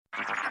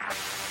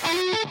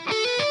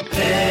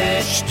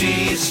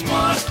HT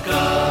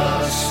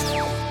Smartcast.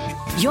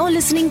 You're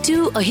listening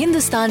to a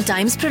Hindustan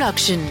Times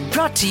production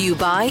brought to you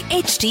by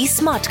HT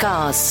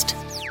Smartcast.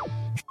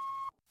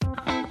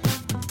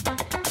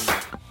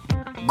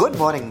 Good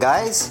morning,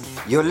 guys.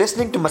 You're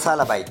listening to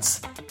Masala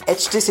Bites,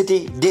 HT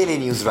City Daily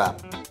News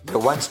Wrap, the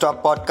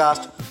one-stop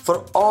podcast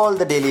for all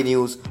the daily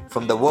news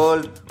from the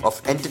world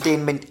of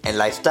entertainment and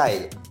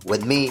lifestyle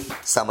with me,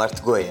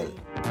 Samarth Goyal.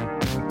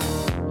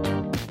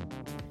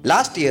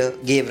 Last year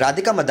gave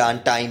Radhika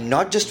Madan time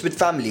not just with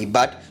family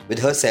but with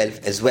herself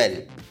as well.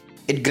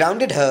 It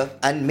grounded her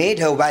and made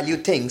her value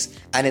things,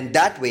 and in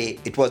that way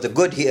it was a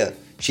good year,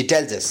 she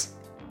tells us.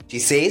 She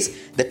says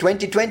that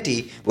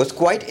 2020 was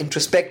quite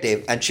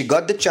introspective and she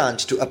got the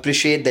chance to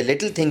appreciate the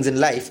little things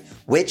in life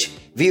which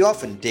we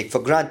often take for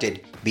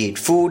granted, be it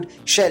food,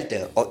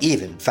 shelter or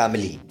even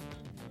family.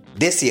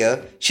 This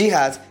year, she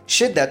has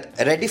Shiddat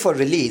ready for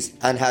release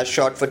and has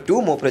shot for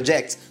 2 more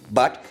projects,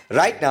 but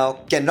right now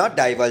cannot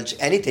divulge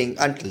anything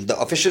until the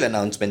official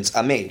announcements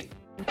are made.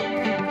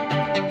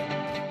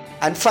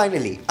 And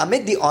finally,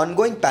 amid the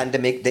ongoing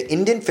pandemic, the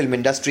Indian film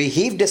industry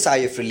heaved a sigh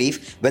of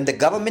relief when the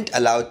government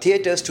allowed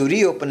theatres to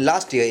reopen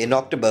last year in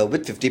October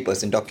with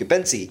 50%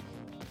 occupancy.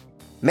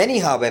 Many,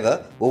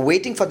 however, were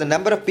waiting for the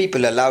number of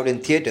people allowed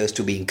in theatres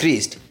to be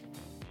increased.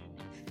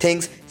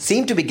 Things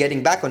seem to be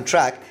getting back on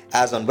track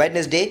as on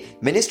Wednesday,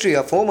 Ministry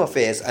of Home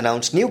Affairs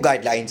announced new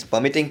guidelines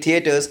permitting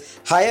theatres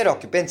higher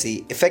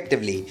occupancy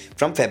effectively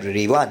from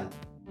February 1.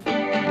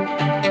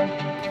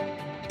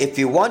 If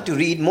you want to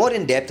read more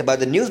in depth about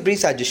the news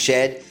briefs I just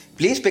shared,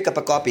 please pick up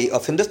a copy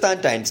of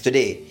Hindustan Times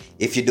today.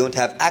 If you don't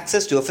have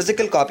access to a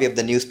physical copy of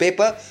the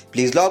newspaper,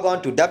 please log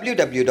on to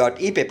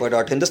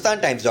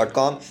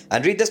www.epaper.hindustantimes.com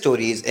and read the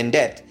stories in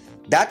depth.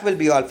 That will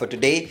be all for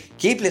today.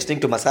 Keep listening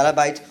to Masala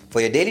Bites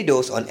for your daily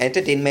dose on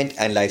entertainment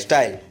and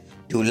lifestyle.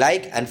 Do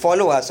like and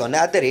follow us on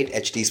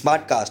 @HT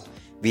Smartcast.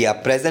 We are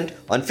present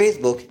on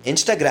Facebook,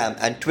 Instagram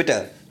and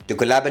Twitter. To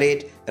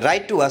collaborate,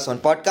 write to us on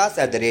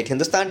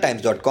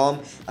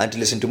podcast@hindustantimes.com, and to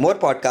listen to more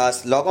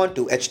podcasts, log on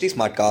to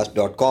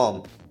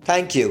htsmartcast.com.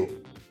 Thank you.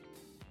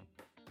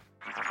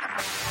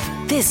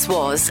 This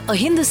was a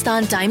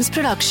Hindustan Times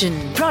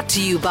production brought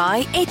to you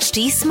by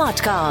HT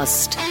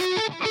Smartcast.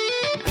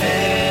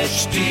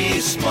 HT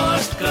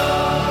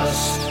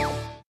Smartcast.